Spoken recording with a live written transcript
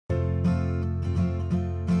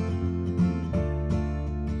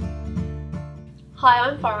Hi,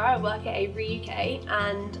 I'm Farah, I work at Avery UK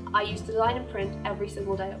and I use design and print every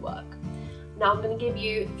single day at work. Now I'm going to give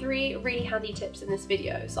you 3 really handy tips in this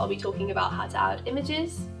video. So I'll be talking about how to add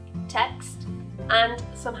images, text, and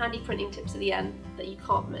some handy printing tips at the end that you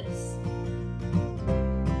can't miss.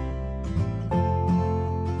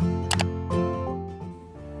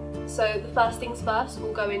 So the first things first,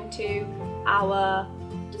 we'll go into our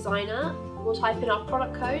designer, we'll type in our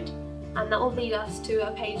product code, and that will lead us to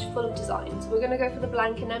a page full of designs. We're going to go for the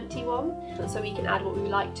blank and empty one, so we can add what we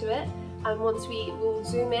like to it. And once we'll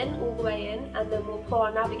zoom in all the way in, and then we'll pull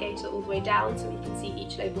our navigator all the way down so we can see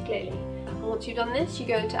each label clearly. And once you've done this, you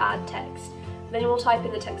go to add text. Then we'll type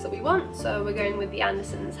in the text that we want, so we're going with the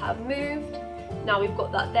Andersons have moved. Now we've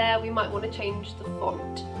got that there, we might want to change the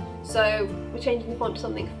font. So we're changing the font to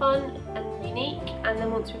something fun and unique, and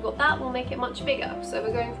then once we've got that, we'll make it much bigger. So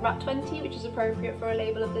we're going for about 20, which is appropriate for a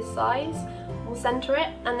label of this size. We'll centre it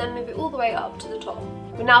and then move it all the way up to the top.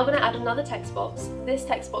 We're now going to add another text box. This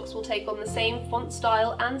text box will take on the same font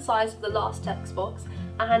style and size of the last text box,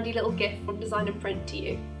 a handy little gift from Design and Print to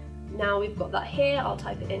you. Now we've got that here, I'll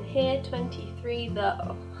type it in here, 23,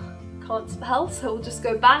 can't spell, so we'll just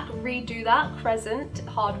go back, redo that, crescent,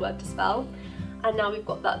 hard word to spell. And now we've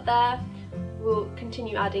got that there. We'll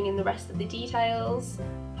continue adding in the rest of the details,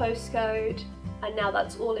 postcode, and now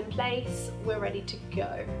that's all in place, we're ready to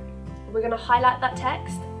go. We're going to highlight that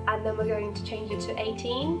text and then we're going to change it to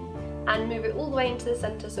 18 and move it all the way into the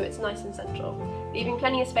centre so it's nice and central, leaving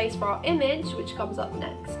plenty of space for our image, which comes up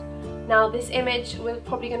next. Now this image, we're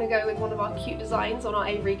probably going to go with one of our cute designs on our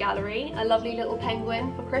Avery gallery, a lovely little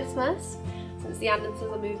penguin for Christmas, since the Andersons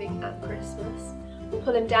are moving at Christmas. We'll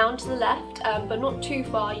pull him down to the left, but not too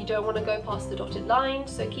far. You don't want to go past the dotted line,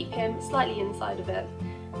 so keep him slightly inside of it.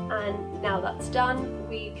 And now that's done,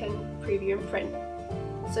 we can preview and print.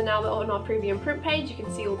 So now we're on our preview and print page, you can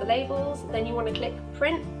see all the labels. Then you want to click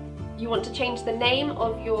print. You want to change the name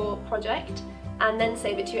of your project and then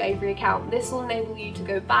save it to your Avery account. This will enable you to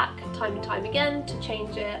go back time and time again to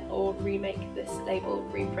change it or remake this label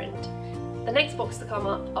reprint. The next box to come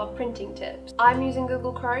up are printing tips. I'm using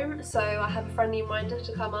Google Chrome, so I have a friendly reminder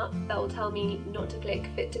to come up that will tell me not to click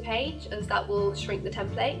fit to page, as that will shrink the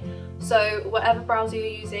template. So whatever browser you're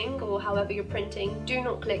using or however you're printing, do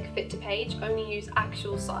not click fit to page, only use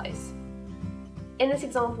actual size. In this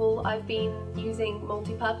example, I've been using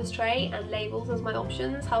multi-purpose tray and labels as my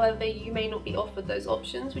options. However, you may not be offered those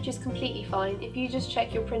options, which is completely fine. If you just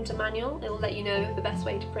check your printer manual, it will let you know the best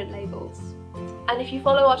way to print labels. And if you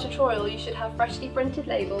follow our tutorial, you should have freshly printed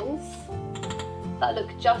labels that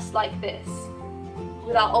look just like this,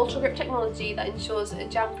 with our ultra grip technology that ensures a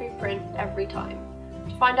jam-free print every time.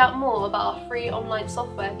 To find out more about our free online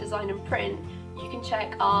software, Design and Print, you can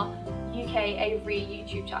check our UK Avery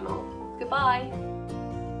YouTube channel. Goodbye!